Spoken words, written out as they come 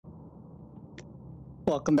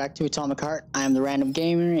Welcome back to Atomic Heart. I am the Random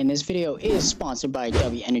Gamer, and this video is sponsored by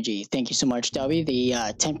W Energy. Thank you so much, W. The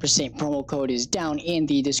 10% promo code is down in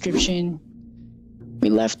the description. We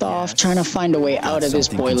left off trying to find a way out of this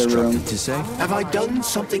boiler room. To say? Have I done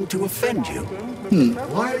something to offend you?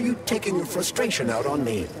 Why are you taking your frustration out on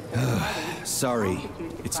me? Sorry,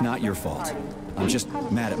 it's not your fault. I'm just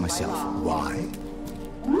mad at myself. Why?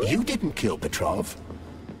 You didn't kill Petrov.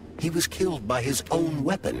 He was killed by his own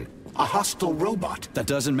weapon, a hostile robot. That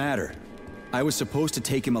doesn't matter. I was supposed to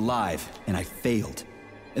take him alive, and I failed.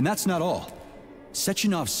 And that's not all.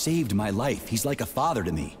 Sechenov saved my life. He's like a father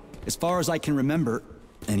to me. As far as I can remember,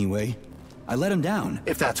 anyway, I let him down.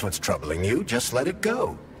 If that's what's troubling you, just let it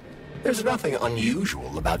go. There's nothing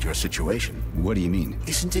unusual about your situation. What do you mean?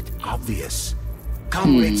 Isn't it obvious?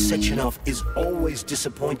 Comrade Sechenov is always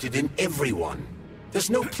disappointed in everyone.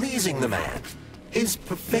 There's no pleasing the man. His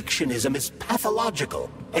perfectionism is pathological,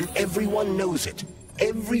 and everyone knows it.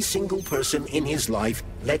 Every single person in his life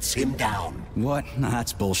lets him down. What? Nah,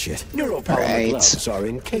 that's bullshit. Neuropolymer gloves are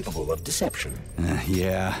incapable of deception.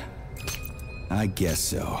 Yeah, I guess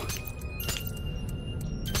so.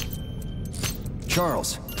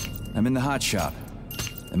 Charles, I'm in the hot shop.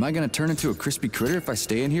 Am I gonna turn into a crispy critter if I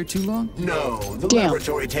stay in here too long? No, the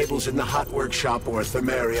laboratory tables in the hot workshop or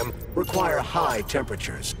thermarium require high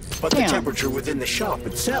temperatures. But the temperature within the shop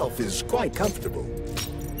itself is quite comfortable.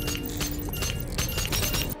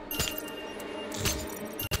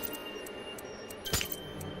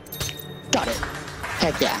 Got it.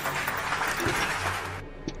 Heck yeah.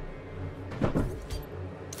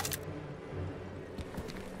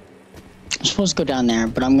 I'm supposed to go down there,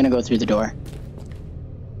 but I'm gonna go through the door.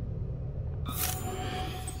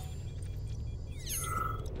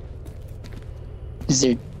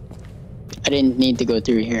 I didn't need to go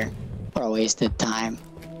through here for a wasted time.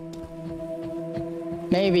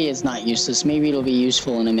 Maybe it's not useless. Maybe it'll be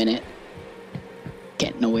useful in a minute.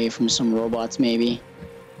 Getting away from some robots, maybe.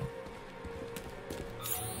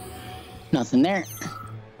 Nothing there.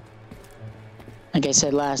 Like I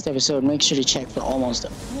said last episode, make sure to check for almost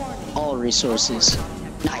all resources.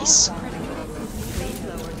 Nice.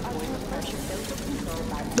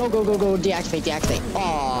 Go, go, go, go. Deactivate, deactivate.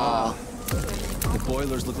 Aww. The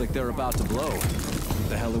boilers look like they're about to blow. What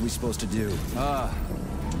the hell are we supposed to do? The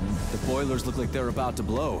boilers look like they're about to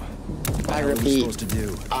blow. I repeat. What are we supposed to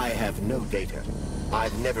do? I have no data.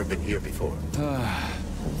 I've never been here before.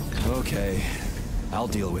 Okay. I'll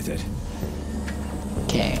deal with it.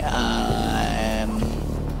 Okay,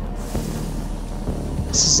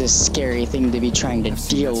 this is a scary thing to be trying to deal I've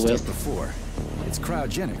seen that with. stuff before. It's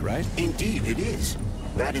cryogenic, right? Indeed it is.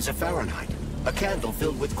 That is a Fahrenheit, a candle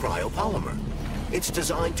filled with cryopolymer. It's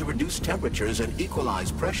designed to reduce temperatures and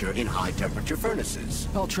equalize pressure in high-temperature furnaces.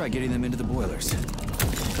 I'll try getting them into the boilers.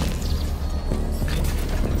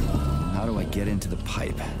 How do I get into the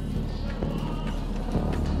pipe?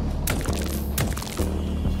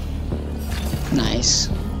 Nice.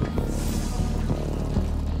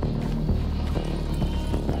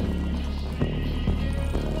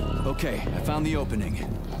 Okay, I found the opening.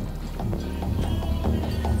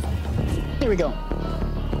 There we go.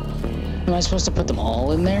 Am I supposed to put them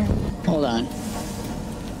all in there? Hold on.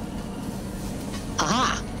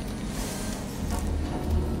 Aha!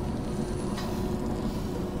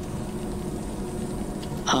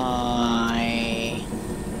 I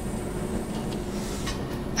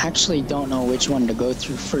actually don't know which one to go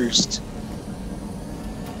through first.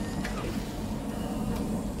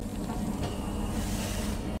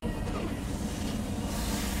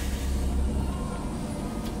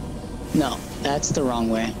 No, that's the wrong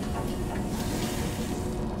way.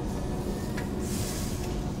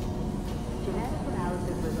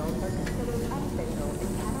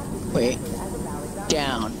 Wait.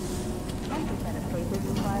 Down.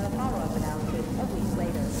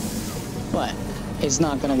 What? It's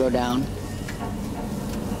not gonna go down.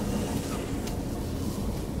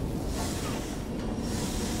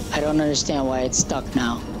 I don't understand why it's stuck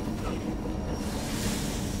now.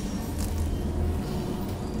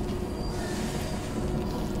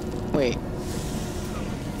 Wait.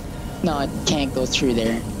 No, it can't go through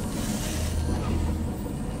there.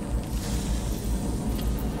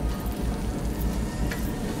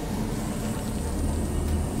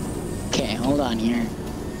 Okay, hold on here.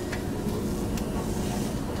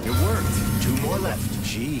 It worked. 2 more left.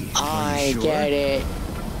 Gee, I sure? get it.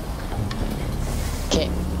 Okay.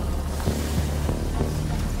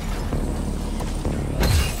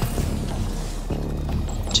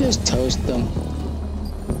 Just toast them.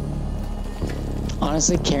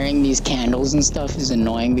 Honestly, carrying these candles and stuff is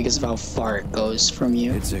annoying because of how far it goes from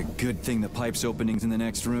you. It's a good thing the pipe's opening's in the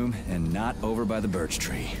next room and not over by the birch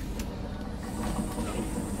tree.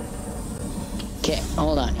 Okay,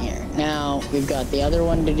 hold on here. Now, we've got the other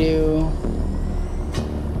one to do.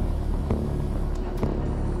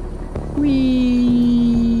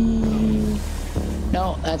 Whee!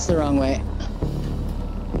 No, that's the wrong way.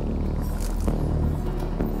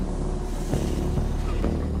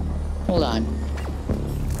 Hold on.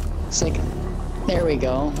 It's like, there we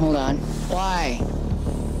go. Hold on. Why?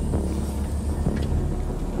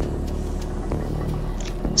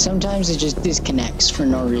 Sometimes it just disconnects for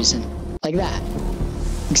no reason. Like that.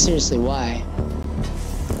 Like, seriously, why?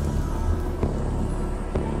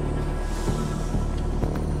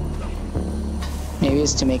 Maybe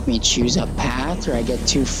it's to make me choose a path, or I get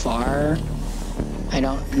too far. I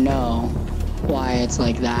don't know why it's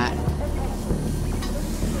like that.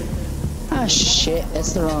 Ah, shit,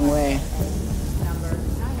 that's the wrong way.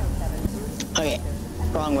 Okay,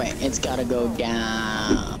 wrong way. It's gotta go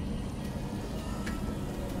down.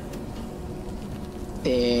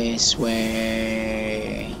 This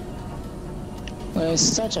way. Well, it's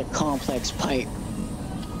such a complex pipe.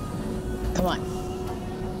 Come on.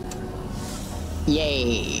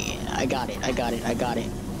 Yay! I got it, I got it, I got it.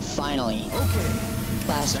 Finally. Okay.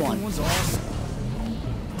 Last Second one. one's awesome.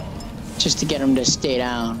 Just to get him to stay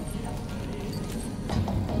down.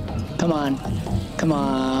 Come on. Come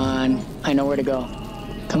on. I know where to go.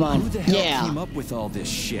 Come on. Who the hell Yeah. came up with all this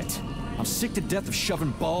shit? I'm sick to death of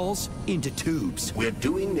shoving balls into tubes. We're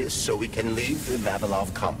doing this so we can leave the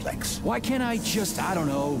Vavilov complex. Why can't I just, I don't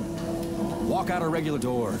know, walk out a regular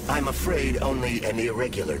door? I'm afraid only an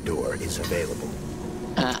irregular door is available.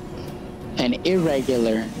 An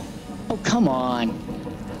irregular. Oh, come on.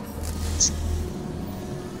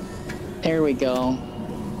 There we go.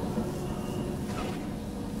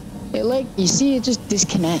 It like, you see, it just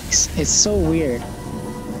disconnects. It's so weird.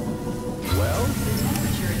 Well,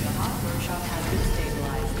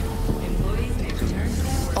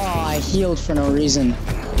 Oh, I healed for no reason.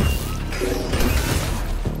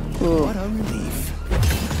 Ooh. what a relief.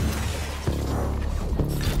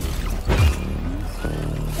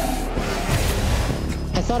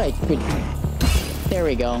 I thought I could. There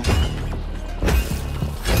we go.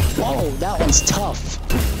 Whoa, that one's tough.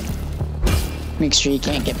 Make sure you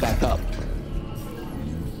can't get back up.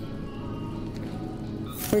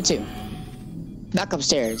 Where to? Back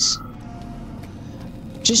upstairs.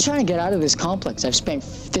 Just trying to get out of this complex. I've spent.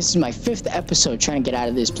 This is my 5th episode trying to get out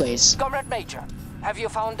of this place. Comrade Major, have you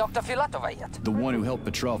found Dr. Filatova yet? The one who helped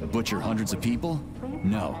Petrov butcher hundreds of people?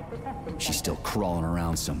 No. She's still crawling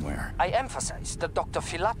around somewhere. I emphasize that Dr.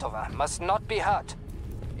 Filatova must not be hurt.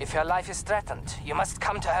 If her life is threatened, you must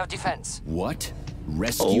come to her defense. What?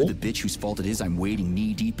 Rescue Oh? the bitch whose fault it is I'm wading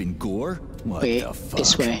knee-deep in gore? What Wait, the fuck?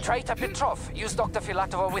 this way. Traitor Petrov used Dr.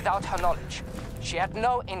 Filatova without her knowledge. She had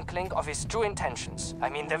no inkling of his true intentions. I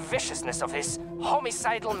mean the viciousness of his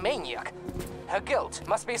homicidal maniac. Her guilt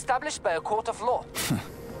must be established by a court of law.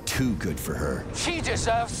 Too good for her. She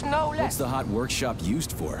deserves no What's less. the hot workshop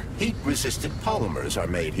used for? Heat-resistant polymers are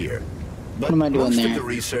made here. But What am I doing most there? of the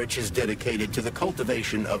research is dedicated to the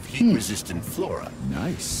cultivation of heat-resistant flora.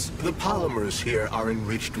 Nice. The polymers here are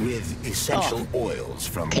enriched with essential oils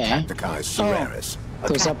from Okay. Cacticus cereris.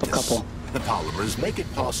 Goes up a cactus. couple. The polymers make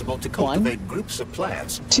it possible to cultivate groups of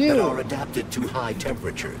plants Two. that are adapted to high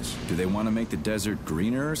temperatures. Do they want to make the desert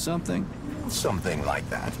greener or something? Something like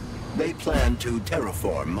that. They plan to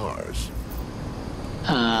terraform Mars.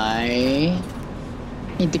 I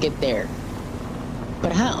need to get there.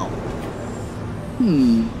 But how?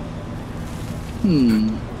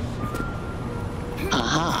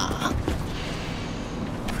 Aha.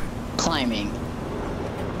 Climbing.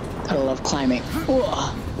 Gotta love climbing.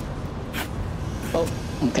 Whoa. Oh,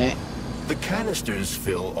 okay. The canisters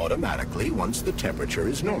fill automatically once the temperature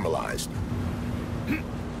is normalized.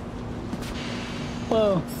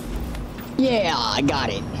 Whoa. Yeah, I got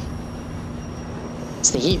it.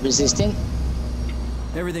 It's the heat resistant.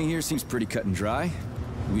 Everything here seems pretty cut and dry.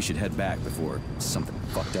 We should head back before something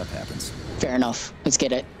fucked up happens. Fair enough. Let's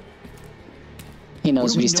get it. He knows What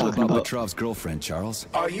what, do we he's know talking about about. Petrov's girlfriend, Charles?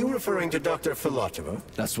 Are you referring to Dr. Filatova?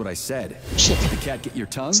 That's what I said. Shit. Did the cat get your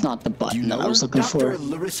tongue? It's not the Do you button know that I was her? looking Dr. for.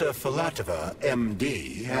 Larissa Filatova,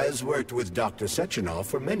 MD, has worked with Dr. Sechenov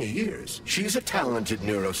for many years. She's a talented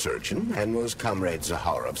neurosurgeon and was Comrade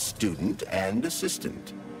Zaharov's student and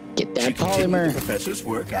assistant. Get She that continued the polymer. professor's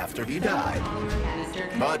work after he died.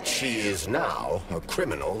 But she is now a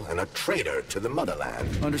criminal and a traitor to the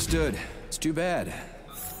motherland. Understood. It's too bad.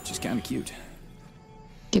 She's kind of cute.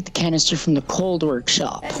 Get the canister from the cold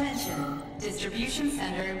workshop. Attention. Distribution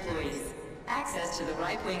center employees. Access to the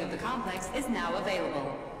right wing of the complex is now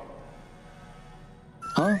available.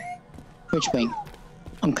 Huh? Which wing?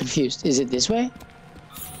 I'm confused. Is it this way?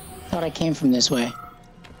 Thought I came from this way.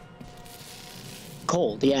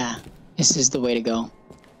 Cold, yeah. This is the way to go.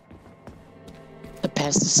 The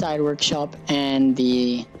pesticide workshop and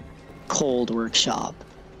the cold workshop.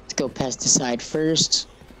 Let's go pesticide first.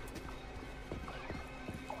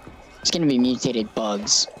 It's gonna be mutated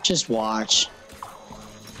bugs. Just watch.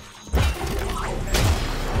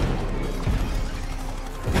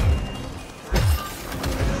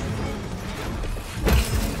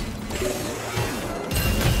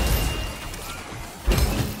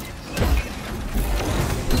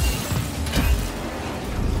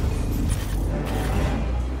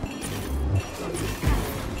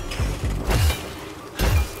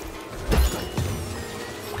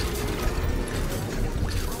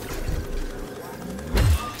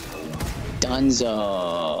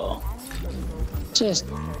 Dunzo. Just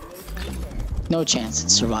no chance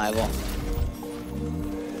at survival.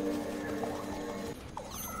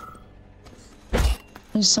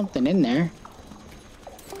 There's something in there.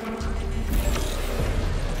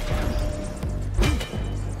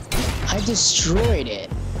 I destroyed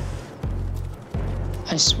it.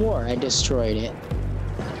 I swore I destroyed it.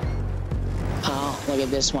 Oh, look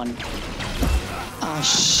at this one. Oh,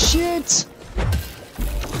 shit!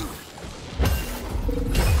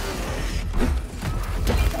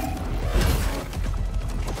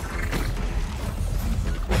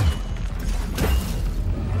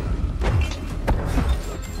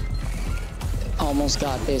 Almost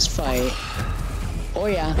got this fight. Oh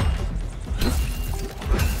yeah.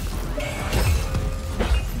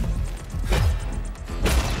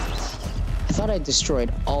 I thought I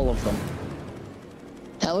destroyed all of them.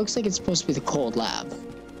 That looks like it's supposed to be the cold lab.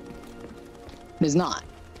 It is not.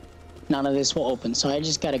 None of this will open, so I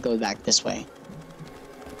just gotta go back this way.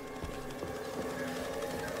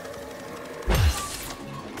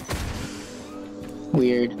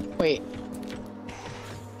 Weird. Wait.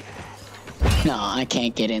 No, I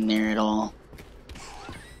can't get in there at all.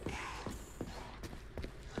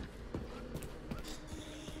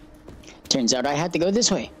 Turns out I had to go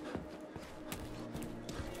this way.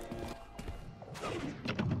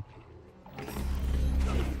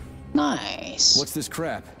 Nice. What's this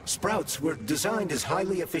crap? Sprouts were designed as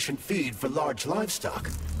highly efficient feed for large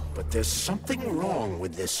livestock. But there's something wrong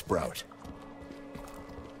with this sprout.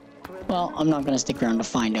 Well, I'm not gonna stick around to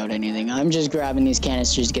find out anything. I'm just grabbing these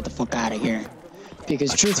canisters to get the fuck out of here.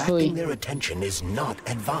 Because truthfully, attracting their attention is not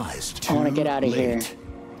advised. I want to get out of here.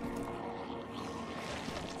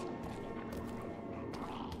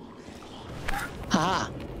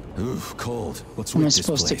 Haha. Ooh, cold. What's Where am I with this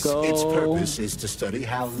supposed to place? go? Its purpose is to study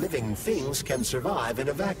how living things can survive in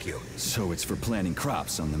a vacuum. So it's for planting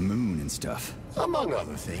crops on the moon and stuff. Among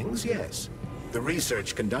other things, yes. The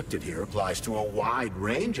research conducted here applies to a wide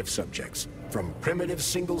range of subjects, from primitive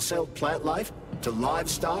single-celled plant life to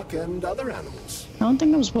livestock and other animals. I don't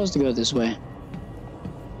think I'm supposed to go this way.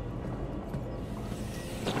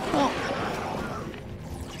 Oh.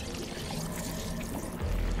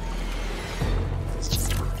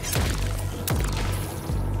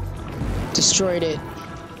 Destroyed it.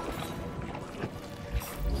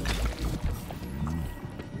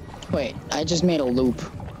 Wait, I just made a loop.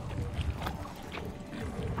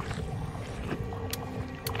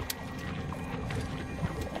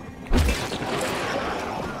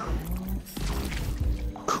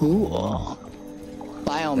 Cool.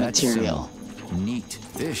 Biomaterial. Neat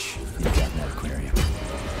fish you got in that aquarium.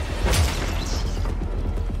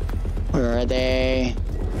 Where are they?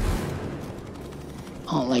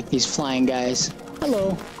 I don't like these flying guys.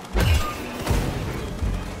 Hello.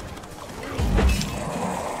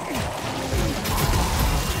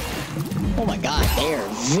 Oh my god, they are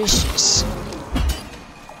vicious.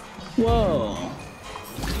 Whoa.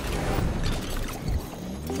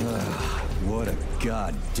 What a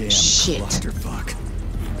goddamn Shit. clusterfuck.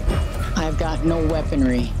 I've got no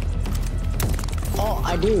weaponry. Oh,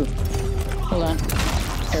 I do. Hold on.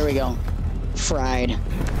 There we go. Fried.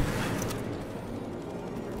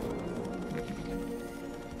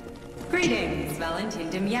 Greetings, Valentin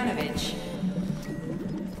Demyanovich.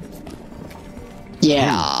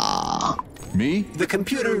 Yeah. Me? The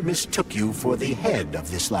computer mistook you for the head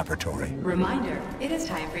of this laboratory. Reminder, it is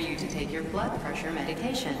time for you to take your blood pressure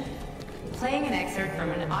medication. Playing an excerpt from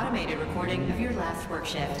an automated recording of your last work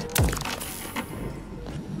shift.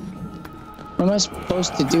 What am I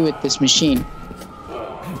supposed to do with this machine?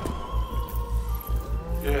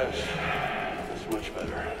 Yes, that's much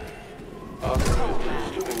better.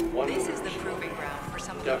 This is the proving ground for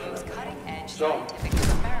some of the most cutting-edge scientific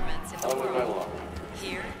experiments in the on with my world. log.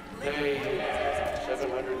 Here, Day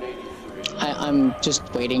 783. I'm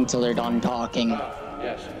just waiting till they're done talking.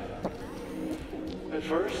 Yes. At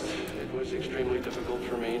first, it was extremely difficult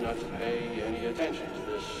for me not to pay any attention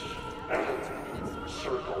to this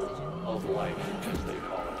circle of life, as they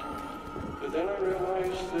call it. But then I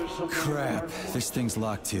realized there's something Crap, remarkable. this thing's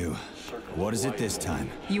locked too. What is it this time?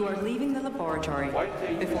 you are leaving the laboratory.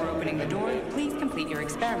 Before opening the door, please complete your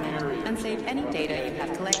experiment and save any data you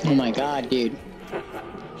have collected. Oh my god, dude.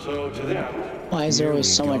 So to them, Why is there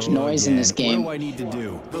always so much noise in this game? What do I need to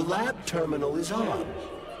do? The lab terminal is on.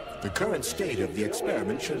 The current state of the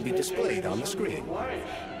experiment should be displayed on the screen.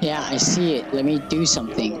 Yeah, I see it. Let me do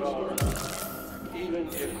something. even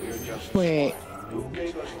if we're just Wait, who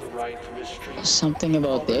gave us the right to mistreat, something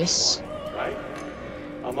about this? right?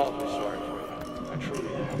 I'm awfully sorry for you. I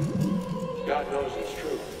truly am. God knows it's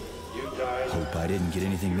true. You died. Hope I didn't get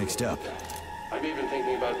anything mixed up. I'm even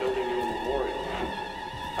thinking about building you a memorial.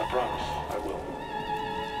 I promise I will.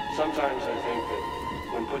 Sometimes I think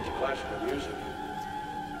that when put to classical music,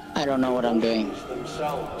 I don't know what I'm doing. emotions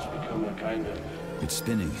themselves become a kind of It's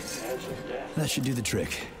spinning. dance of death. That should do the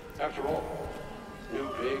trick. After all, new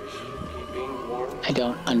pigs keep being born, I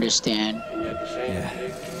don't understand. and yet the same Yeah,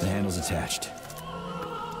 pig. the handle's attached.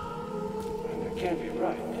 And it can't be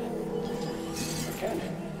right. Or can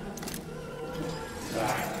it?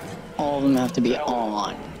 Ah, All of them have to be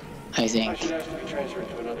on, I I think. should ask to be transferred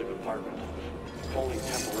to another department, if only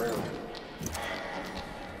temporarily.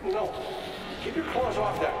 No, keep your claws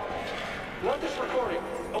off that. Not this recording.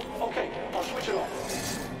 Oh, okay, I'll switch it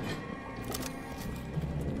off.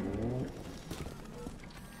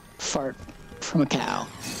 Fart from a cow.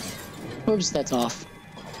 Oops, that's off.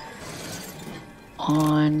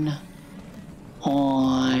 On.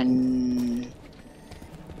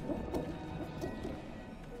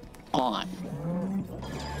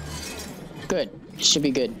 Good. Should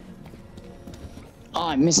be good. Oh,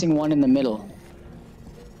 I'm missing one in the middle.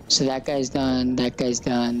 So that guy's done, that guy's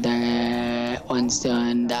done, that one's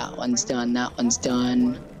done, that one's done, that one's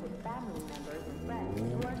done.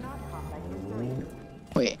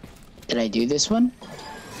 Wait, did I do this one?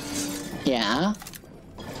 Yeah.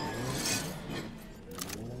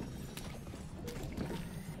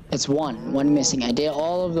 That's one missing. I did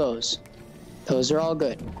all of those. Those are all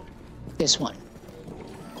good. This one.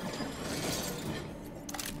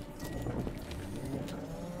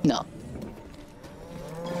 No.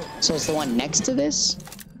 So it's the one next to this?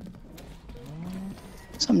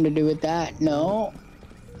 Something to do with that? No.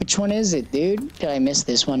 Which one is it, dude? Did I miss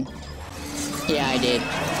this one? Yeah, I did.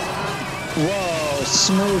 Whoa,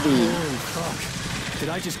 smoothie. Holy fuck. Did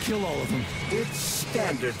I just kill all of them? It's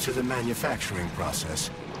standard to the manufacturing process.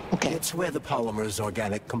 Okay. It's where the polymer's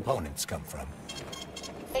organic components come from.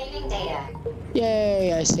 Saving data.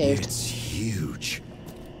 Yay, I saved. It's huge.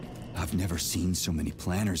 I've never seen so many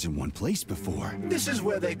planners in one place before. This is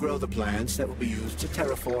where they grow the plants that will be used to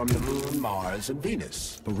terraform the Moon, Mars, and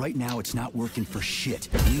Venus. But right now it's not working for shit.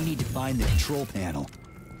 We need to find the control panel.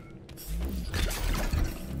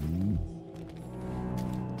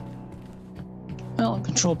 Well,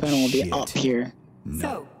 control panel will be Shit. up here.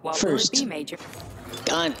 So, what First. will it be, Major?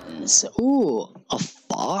 Guns. Ooh, a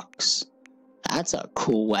fox. That's a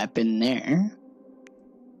cool weapon there.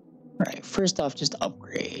 Right, first off, just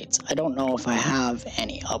upgrades. I don't know if I have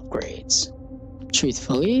any upgrades.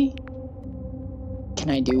 Truthfully, can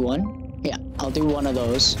I do one? Yeah, I'll do one of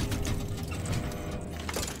those.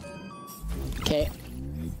 Okay.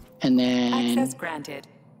 And then Access granted.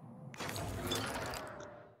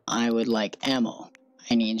 I would like ammo.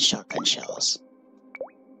 I need shotgun shells.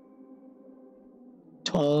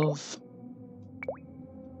 12.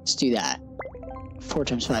 Let's do that. 4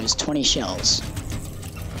 times 5 is 20 shells.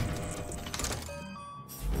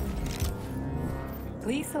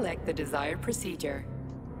 Please select the desired procedure.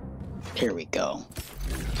 Here we go.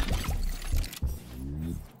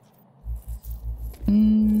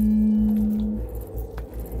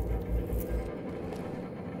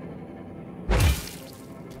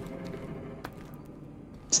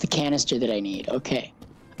 It's the canister that I need. Okay.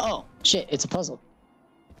 Oh, shit, it's a puzzle.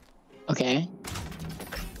 Okay.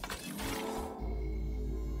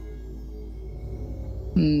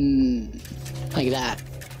 Like that.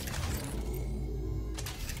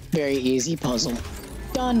 Very easy puzzle.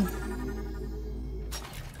 Done.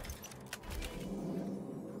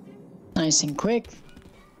 Nice and quick.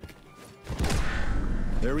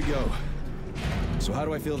 There we go. So how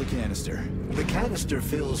do I fill the canister? The canister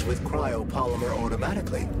fills with cryopolymer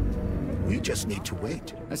automatically. We just need to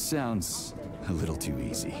wait. That sounds a little too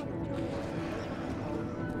easy.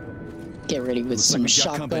 Get ready with Looks some like we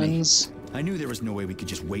got company. shotguns. I knew there was no way we could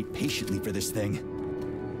just wait patiently for this thing.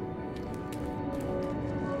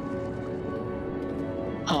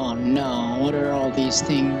 Oh no, what are all these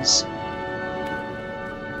things?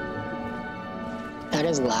 That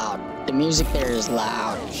is loud. The music there is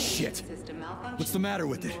loud. Shit. What's the matter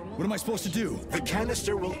with it? What am I supposed to do? The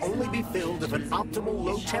canister will only be filled if an optimal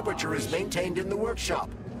low temperature is maintained in the workshop.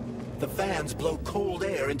 The fans blow cold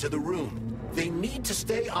air into the room. They need to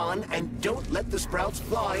stay on, and don't let the sprouts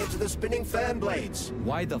fly into the spinning fan blades.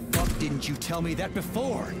 Why the fuck didn't you tell me that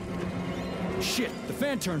before? Shit, the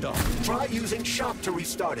fan turned off. Try using shock to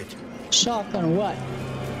restart it. Shock on what?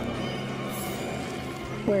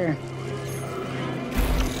 Where?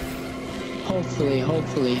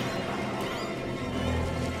 Hopefully.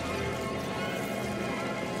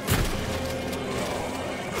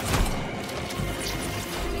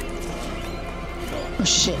 Oh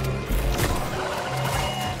shit.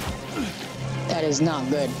 That is not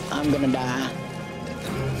good. I'm gonna die.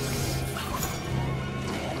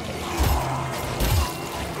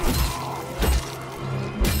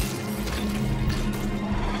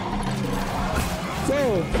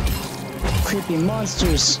 Whoa! Creepy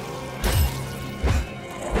monsters.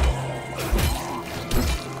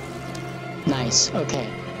 Nice, okay.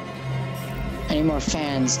 I need more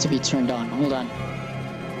fans to be turned on. Hold on.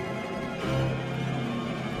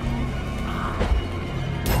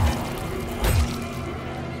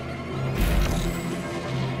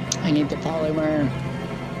 I need the polymer.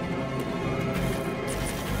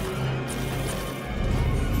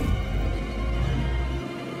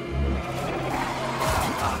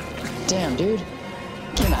 Damn, dude.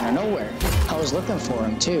 Came out of nowhere. I was looking for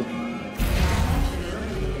him, too.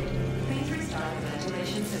 Please restart the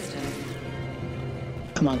ventilation system.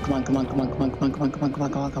 Come on.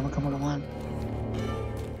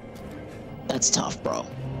 That's tough, bro.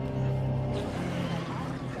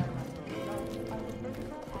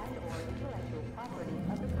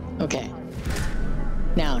 Okay.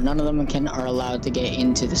 Now, none of them are allowed to get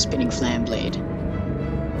into the spinning fan blade.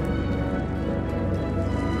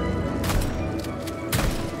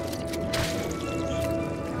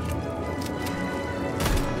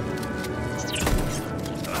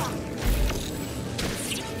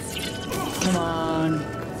 Come on.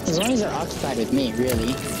 As long as they're occupied with me,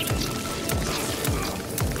 really.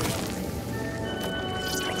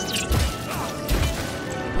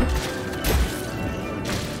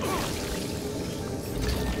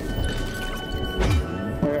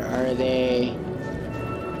 Where are they?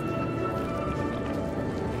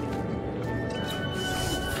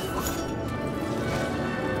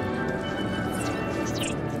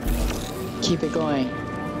 Keep it going.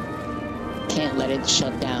 Can't let it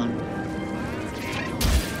shut down.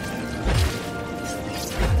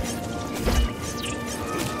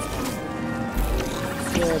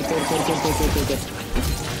 Good.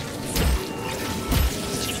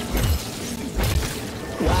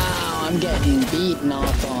 Wow, I'm getting beaten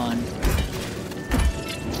off on.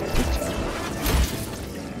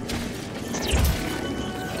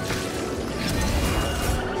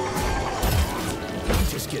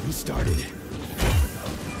 Just getting started.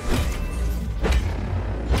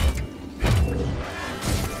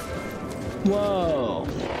 Whoa.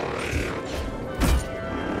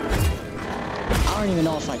 I don't even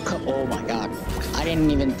know if I could. Oh my god. I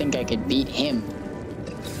didn't even think I could beat him.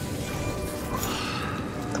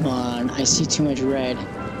 Come on. I see too much red.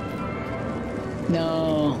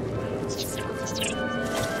 No.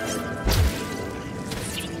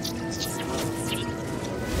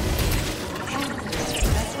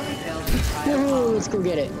 Woohoo, let's go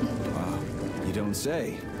get it. Wow, you don't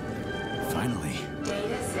say. Finally.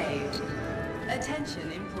 Data saved.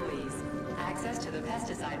 Attention employees. Access to the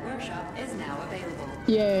pesticide workshop is now available.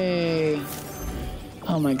 Yay.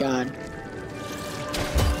 Oh my god.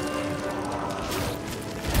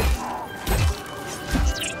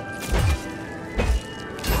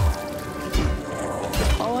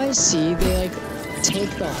 Oh, I see. They like take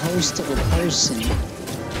the host of a person.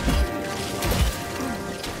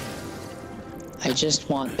 I just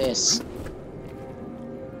want this.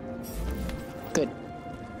 Good.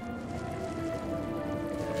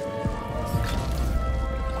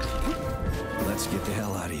 Let's get the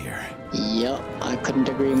hell out of here. Yup, I couldn't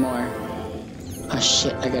agree more. Oh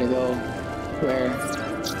shit, I gotta go. Where?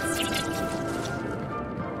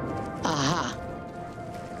 Aha!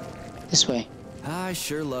 This way. I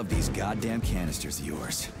sure love these goddamn canisters of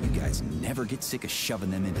yours. You guys never get sick of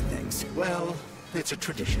shoving them into things. Well, it's a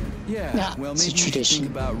tradition. Yeah, Nah, well, it's a maybe you should tradition.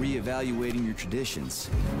 think about reevaluating your traditions.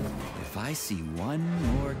 If I see one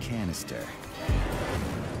more canister...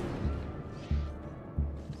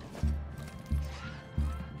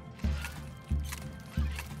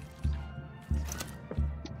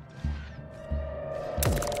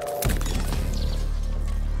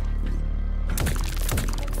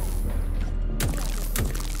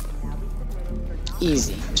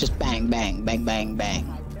 Easy. Just bang, bang, bang, bang,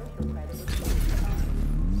 bang.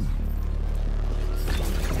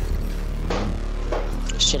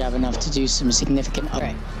 Should have enough to do some significant.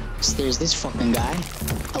 Alright. So there's this fucking guy.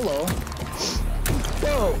 Hello.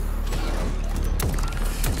 Whoa.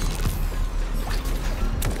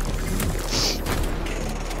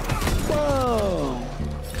 Whoa.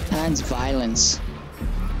 That's violence.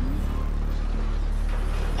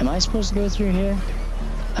 Am I supposed to go through here?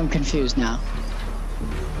 I'm confused now.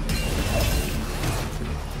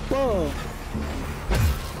 Whoa.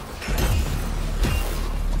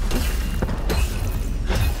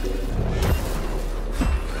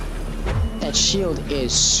 That shield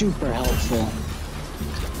is super helpful.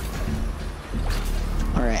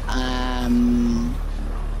 Alright,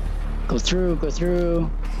 go through, go through.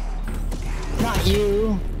 Not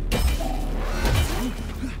you.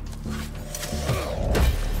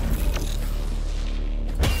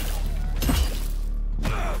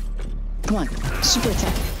 Come on, super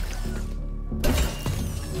attack.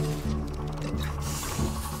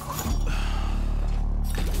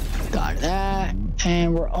 Got that,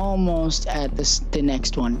 and we're almost at the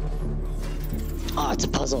next one. Oh, it's a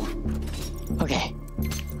puzzle. Okay.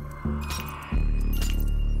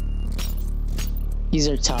 These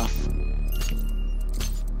are tough.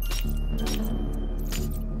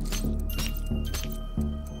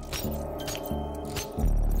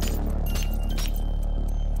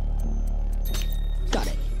 Got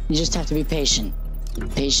it. You just have to be patient.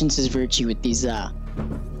 Patience is virtue with these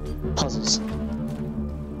puzzles.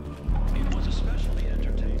 It was especially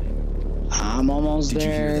entertaining. I'm almost Did you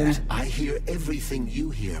hear there. that? I hear everything you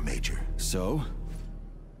hear, Major. So?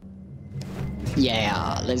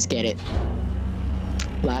 Yeah, let's get it.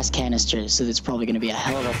 Last canister, so that's probably gonna be a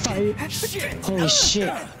hell of a fight. Holy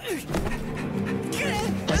shit.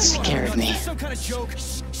 That scared me. Some kind of joke.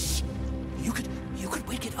 You could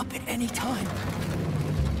wake it up at any time.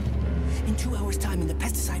 In 2 hours' time, when the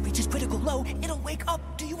pesticide reaches critical low, it'll wake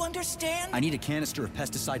up. Do you understand? I need a canister of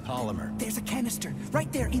pesticide polymer. There's a canister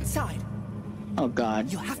right there inside. Oh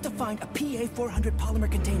god. You'll have to find a PA-400 polymer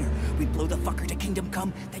container. We blow the fucker to Kingdom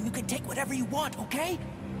Come, then you can take whatever you want, okay?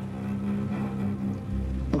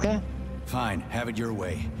 Okay. Fine, have it your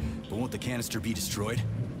way. But won't the canister be destroyed?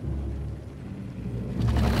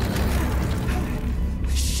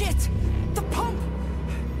 Shit! The pump!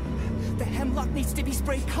 The hemlock needs to be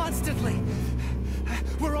sprayed constantly.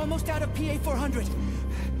 We're almost out of PA-400.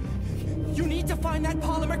 You need to find that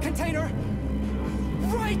polymer container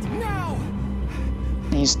right now!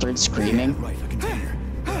 And he starts screaming. Right, a container.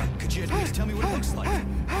 Could you at least tell me what it looks like?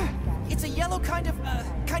 It's a yellow kind of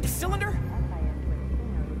cylinder.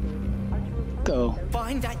 Go.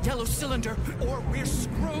 Find that yellow cylinder, or we're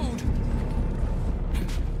screwed.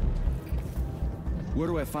 Where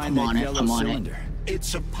do I find I'm that on it, yellow I'm on it. cylinder?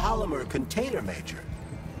 It's a polymer container, Major.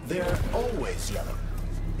 They're always yellow.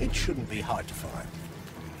 It shouldn't be hard to find.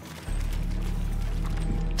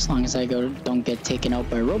 As long as I don't get taken out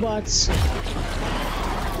by robots.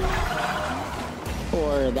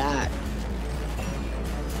 Or that.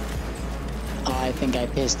 Oh, I think I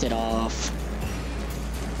pissed it off.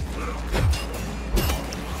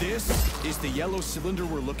 This is the yellow cylinder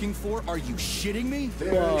we're looking for? Are you shitting me?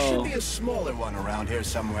 There Whoa. should be a smaller one around here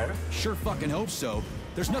somewhere. Sure fucking hope so.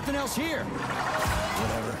 There's nothing else here.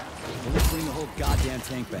 Whatever. We'll just bring the whole goddamn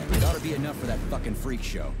tank back. It ought to be enough for that fucking freak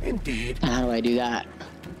show. Indeed. How do I do that?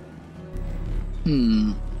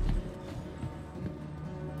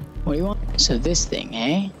 What do you want? So this thing,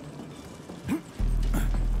 eh?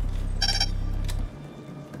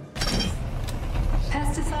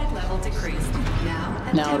 Pesticide level decreased. Now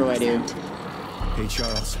at Now what do I do? 10%. Hey,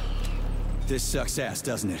 Charles. This sucks ass,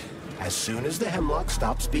 doesn't it? As soon as the hemlock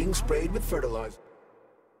stops being sprayed with fertilizer,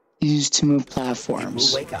 Used to move it will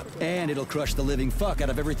platforms. wake up. And it'll crush the living fuck out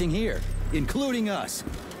of everything here, including us.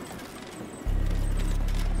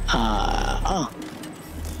 Oh.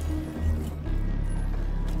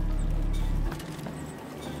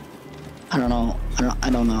 I don't know. I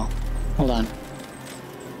don't know. Hold on.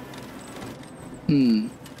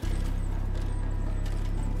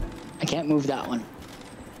 I can't move that one.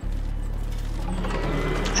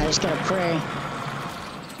 I just gotta pray.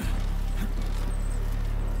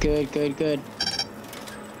 Good, good, good.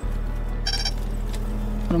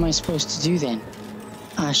 What am I supposed to do then?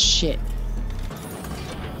 Ah, shit.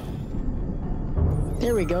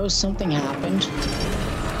 There we go, something happened.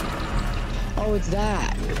 Oh, it's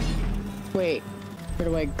that. Wait, where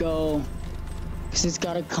do I go? Because it's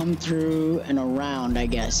gotta come through and around, I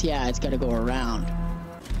guess. Yeah, it's gotta go around.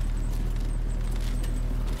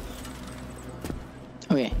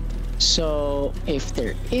 Okay, so if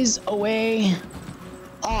there is a way,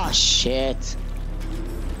 Oh shit.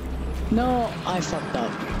 No, I fucked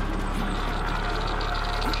up.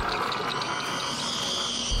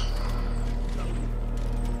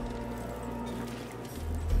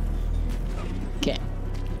 Okay.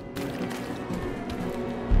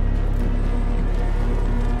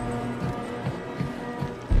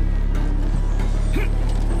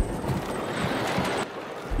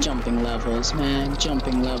 Jumping levels, man.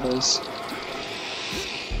 Jumping levels.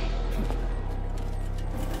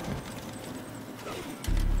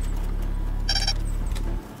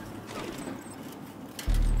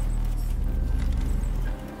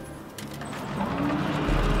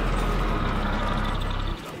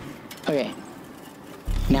 Okay.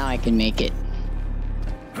 Now I can make it.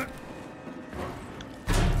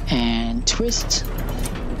 And twist.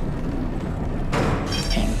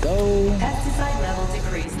 And go. Pesticide level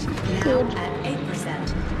decreased. Now Good. at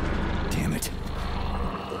 8%. Damn it.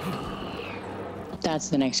 That's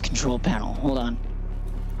the next control panel. Hold on.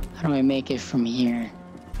 How do I make it from here?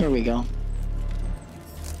 Here we go.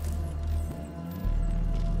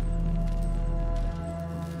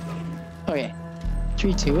 Okay.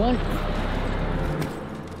 3, 2, 1.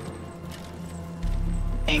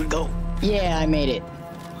 And go. Yeah, I made it.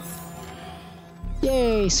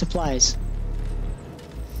 Yay, supplies.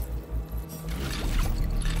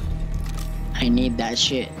 I need that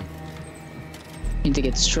shit. Need to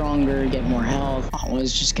get stronger, get more health. I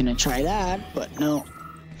was just gonna try that, but no.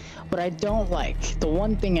 What I don't like, the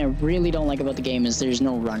one thing I really don't like about the game is there's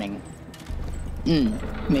no running.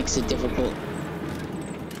 Makes it difficult.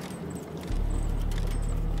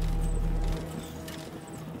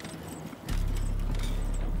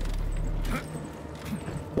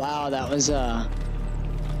 Wow, that was a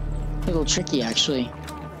little tricky actually.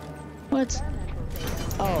 What?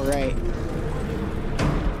 Oh, right.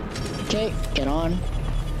 Okay, get on.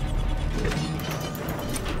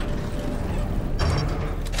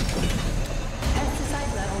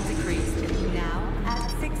 Pesticide level decreased. Now at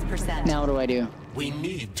 6%. Now what do I do? We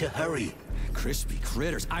need to hurry. Crispy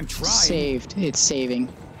critters, I'm trying. Saved. It's saving.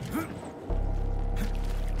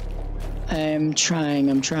 I'm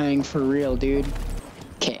trying for real, dude.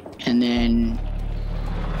 Okay, and then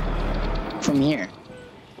from here.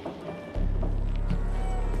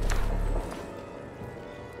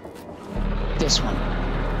 This one.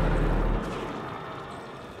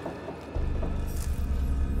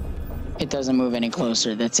 It doesn't move any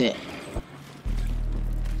closer, that's it.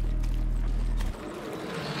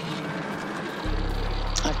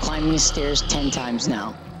 I've climbed these stairs 10 times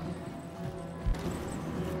now.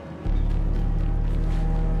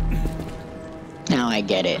 Now I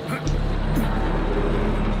get it.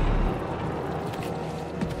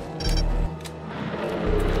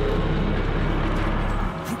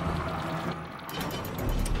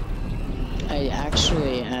 I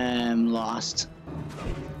actually am lost.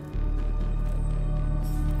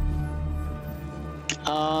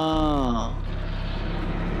 Oh.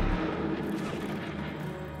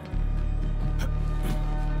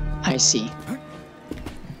 I see.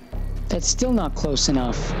 That's still not close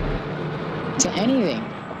enough to anything.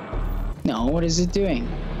 No, what is it doing?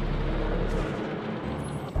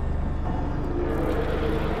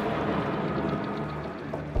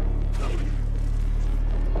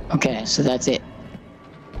 Okay, so that's it.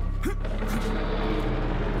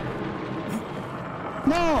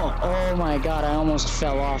 No! Oh my god, I almost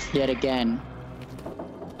fell off yet again.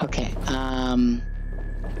 Okay,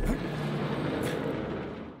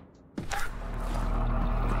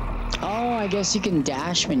 oh, I guess you can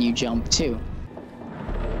dash when you jump too.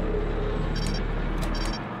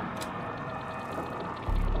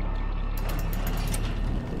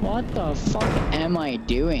 What the fuck am I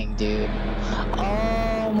doing, dude?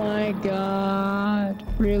 Oh my god.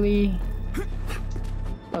 Really?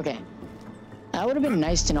 Okay. That would have been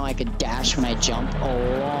nice to know I could dash when I jump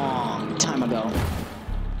a long time ago.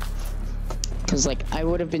 Because, like, I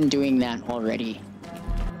would have been doing that already.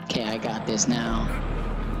 Okay, I got this now.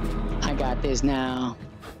 I got this now.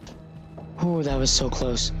 Ooh, that was so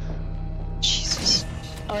close. Jesus.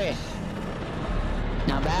 Okay.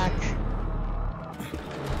 Now back.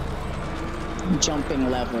 Jumping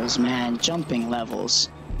levels, man. Jumping levels.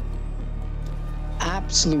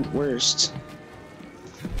 Absolute worst.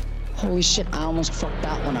 Holy shit, I almost fucked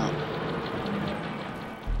that one up.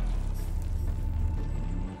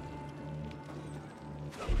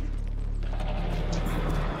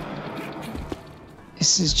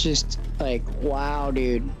 This is just like, wow,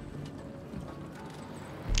 dude.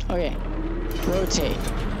 Okay. Rotate.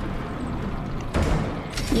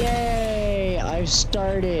 Yay! I've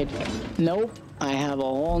started. Nope. I have a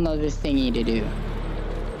whole nother thingy to do.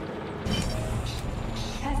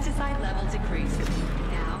 Pesticide level decreased.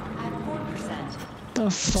 Now at 4%. The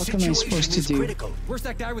fuck am I supposed to do? Critical. Where's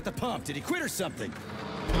that guy with the pump? Did he quit or something?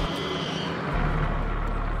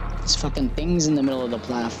 There's fucking things in the middle of the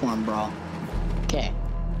platform, bro. Okay.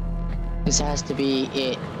 This has to be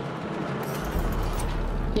it.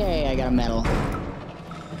 Yay, I got a medal.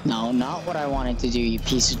 No, not what I wanted to do, you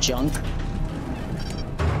piece of junk.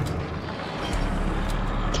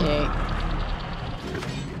 Okay.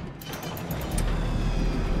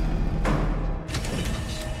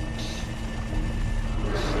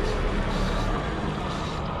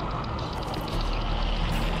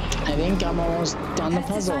 I think I'm almost done the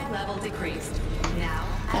puzzle. Pesticide level decreased. Now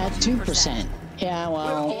At 2%. Yeah, We're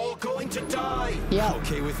well, all going to die. yeah.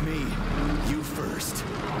 Okay with me. You first.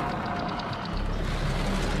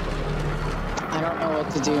 I don't know what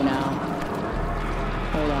to do now.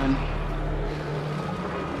 Hold on.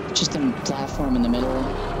 Just a platform in the middle.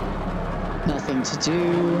 Nothing to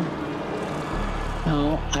do.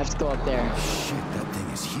 No, I have to go up there. Shit, that thing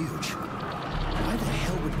is huge. Why the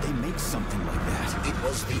hell would they make something like that? It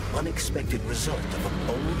was the unexpected result of a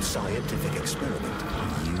bold scientific experiment.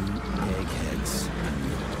 You eggheads.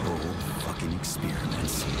 Bold fucking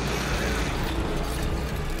experiments.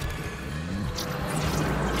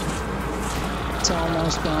 It's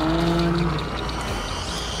almost done.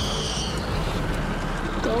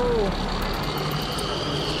 Go.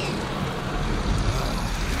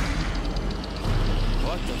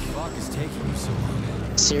 What the fuck is taking you so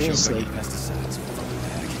long? Seriously. Show pesticides from the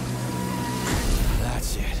bag.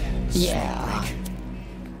 That's it. Yeah.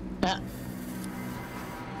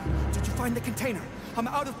 Did you find the container? I'm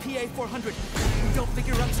out of PA 400. If we don't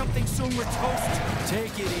figure out something soon, we're toast.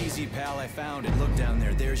 Take it easy, pal. I found it. Look down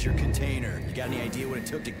there. There's your container. You got any idea what it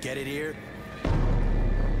took to get it here?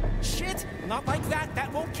 Shit! Not like that.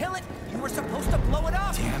 That won't kill it. You were supposed to blow it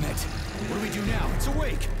up. Damn it. What do we do now? It's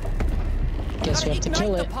awake. Guess we have to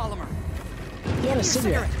kill the it. polymer. You got a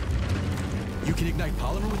cigarette. You can ignite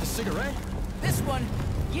polymer with a cigarette? This one,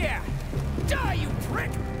 yeah. Die, you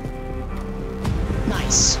prick!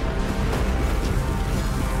 Nice.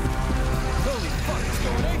 Holy fuck, it's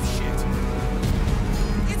going ape shit.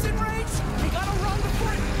 It's in range. We gotta run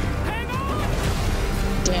before it. Hang on!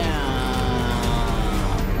 Damn.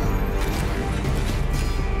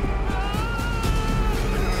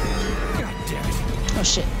 God damn it. Oh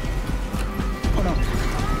shit. Oh no.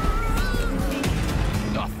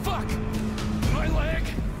 Oh fuck! My leg!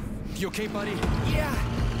 You okay, buddy? Yeah,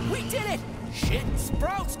 we did it! Shit,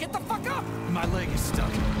 Sprouts, get the fuck up! My leg is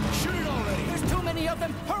stuck. Shoot it already! There's too many of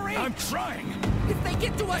them. Hurry! I'm trying! If they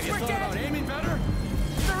get to us, Have you we're thought about dead! aiming better?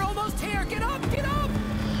 They're almost here! Get up! Get up!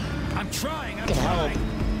 I'm trying, I'm Can help. trying!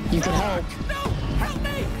 You can help. No! Help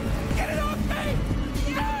me! Get it off me!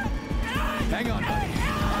 Hang on, buddy.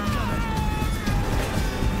 I'm coming.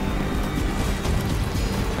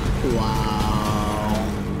 Wow.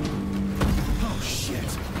 Oh,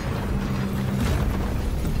 shit.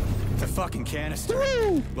 The fucking canister.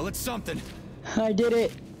 Woo! Well, it's something. I did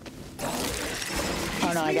it.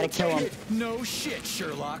 Oh no, I gotta kill him. No shit,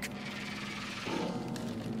 Sherlock.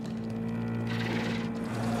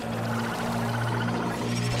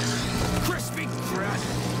 Crispy brat!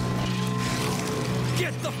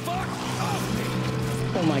 Get the fuck off me!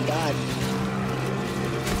 Oh my god.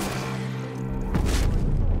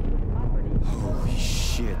 Holy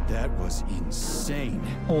shit, that was insane.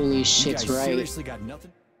 Holy You shit's guys right. seriously got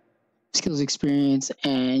nothing Skills experience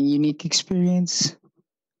and unique experience.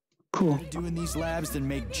 Cool. to do in these labs than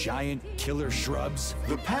make giant killer shrubs?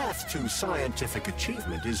 The path to scientific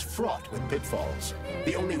achievement is fraught with pitfalls.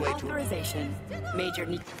 The only way to... Authorization. Major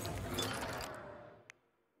need.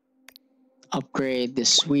 Upgrade the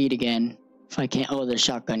suite again. If I can't. Oh, the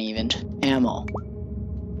shotgun even. Ammo.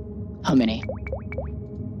 How many?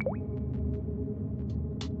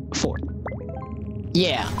 4.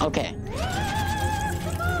 Yeah, okay.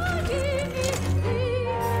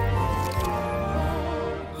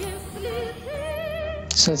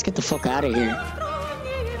 So let's get the fuck out of here.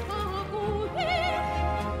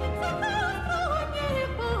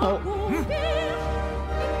 Oh.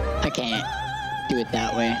 I can't do it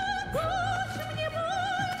that way.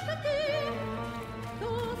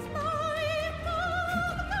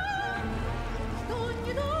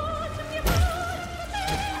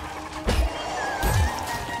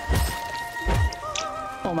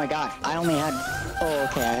 Oh my god, I only had... Oh,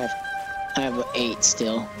 okay, I have 8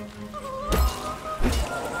 still.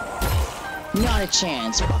 Not a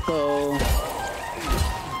chance, bucko.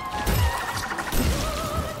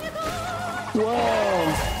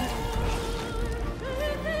 Whoa.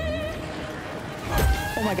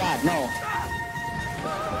 Oh my god, no.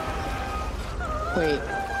 Wait.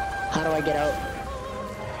 How do I get out?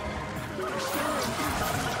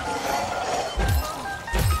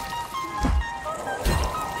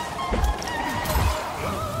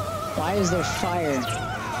 Why is there fire?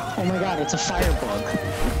 Oh my god, it's a firebug.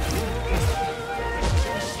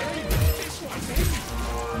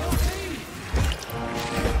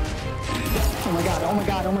 Oh my god, oh my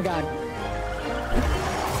god, oh my god.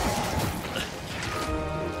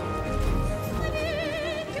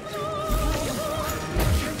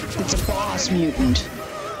 It's a boss mutant.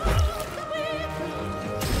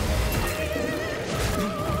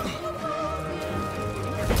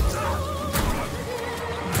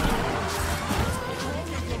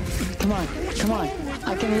 Come on, come on.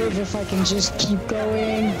 I can live if I can just keep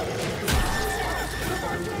going.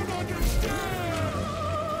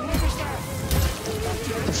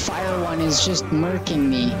 The fire one is just murking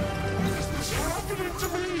me.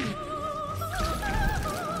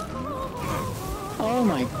 Oh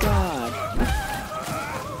my god.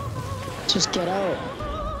 Just get out.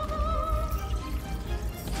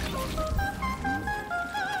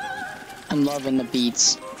 I'm loving the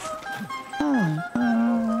beats.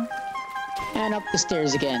 And up the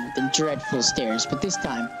stairs again, the dreadful stairs, but this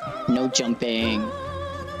time, no jumping.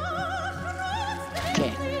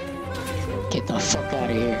 Okay, get the fuck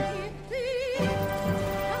out of here.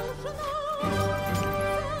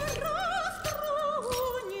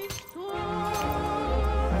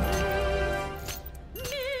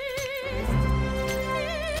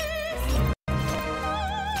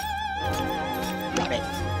 Got it.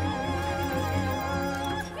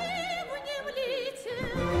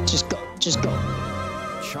 Just go.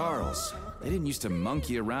 Charles, they didn't used to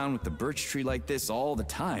monkey around with the birch tree like this all the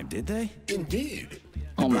time, did they? Indeed.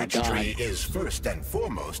 Oh The my birch god. tree is first and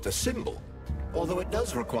foremost a symbol, although it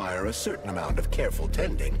does require a certain amount of careful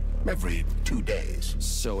tending every 2 days.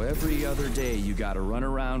 So every other day you gotta run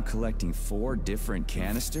around collecting 4 different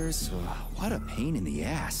canisters? Ugh, what a pain in the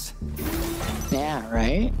ass. Yeah,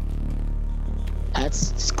 right?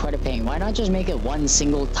 That's quite a pain. Why not just make it one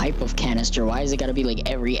single type of canister? Why is it gotta be like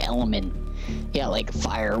every element? Yeah, like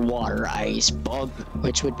fire, water, ice, bug,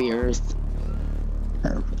 which would be earth.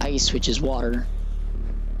 Or ice, which is water.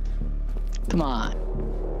 Come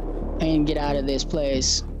on. And get out of this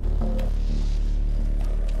place.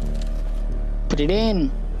 Put it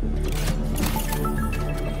in.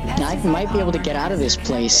 Now I might be able to get out of this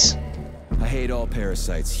place. I hate all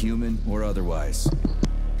parasites, human or otherwise.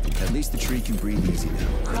 At least the tree can breathe easy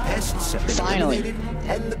now. The pests have been Finally. eliminated,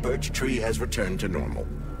 and the birch tree has returned to normal.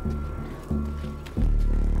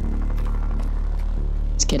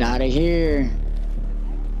 Let's get out of here.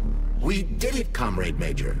 We did it, Comrade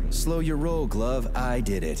Major. Slow your roll, Glove. I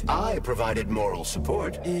did it. I provided moral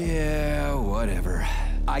support. Yeah, whatever.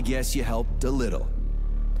 I guess you helped a little.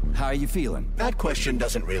 How are you feeling? That question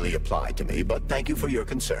doesn't really apply to me, but thank you for your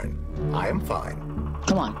concern. I am fine.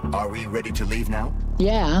 Come on. Are we ready to leave now?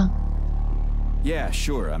 Yeah. Yeah,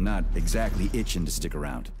 sure. I'm not exactly itching to stick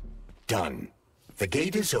around. Done. The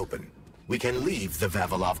gate is open. We can leave the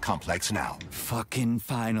Vavilov complex now. Fucking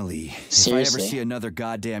finally. Seriously? If I ever see another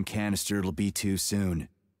goddamn canister, it'll be too soon.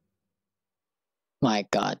 My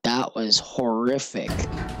god, that was horrific.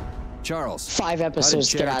 Charles. 5 episodes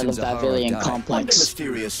to get out of the Cheriton Zahara Pavilion die? Under complex.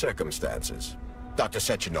 mysterious circumstances. Dr.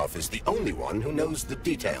 Sechenov is the only one who knows the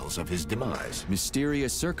details of his demise.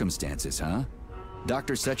 Mysterious circumstances, huh?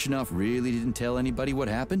 Dr. Sechenov really didn't tell anybody what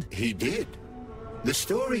happened? He did. The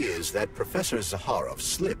story is that Professor Zaharov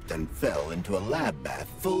slipped and fell into a lab bath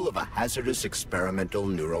full of a hazardous experimental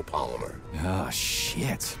neuropolymer. Oh,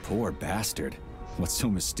 shit. Poor bastard. What's so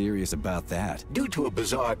mysterious about that? Due to a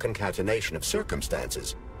bizarre concatenation of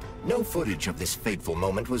circumstances, no footage of this fateful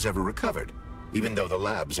moment was ever recovered, even though the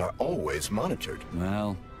labs are always monitored.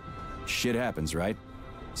 Well, shit happens, right?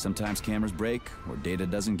 Sometimes cameras break, or data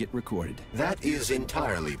doesn't get recorded. That is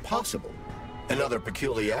entirely possible. Another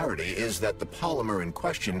peculiarity is that the polymer in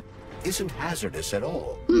question isn't hazardous at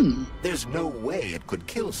all. There's no way it could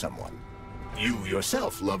kill someone. You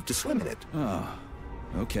yourself love to swim in it. Oh,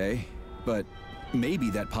 okay. But maybe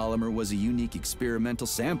that polymer was a unique experimental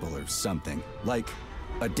sample or something, like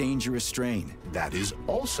a dangerous strain. That is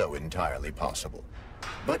also entirely possible.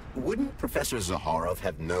 But wouldn't Professor Zaharov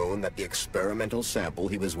have known that the experimental sample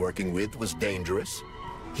he was working with was dangerous?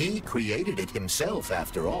 He created it himself,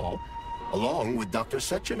 after all, along with Dr.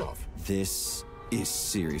 Sechenov. This is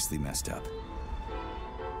seriously messed up.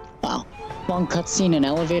 Wow. Long cutscene and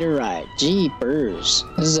elevator ride. Jeepers.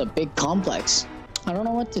 This is a big complex. I don't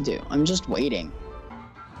know what to do. I'm just waiting.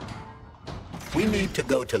 We need to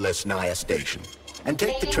go to Lesnaya Station and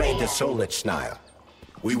take the train to Solnitznaya.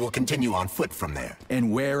 We will continue on foot from there.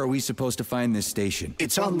 And where are we supposed to find this station?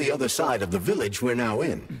 It's on the other side of the village we're now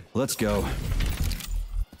in. Let's go.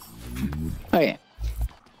 Okay.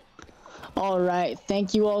 Alright,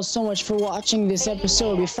 thank you all so much for watching this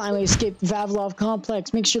episode. We finally escaped Vavilov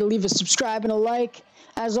Complex. Make sure to leave a subscribe and a like.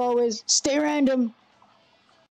 As always, stay random.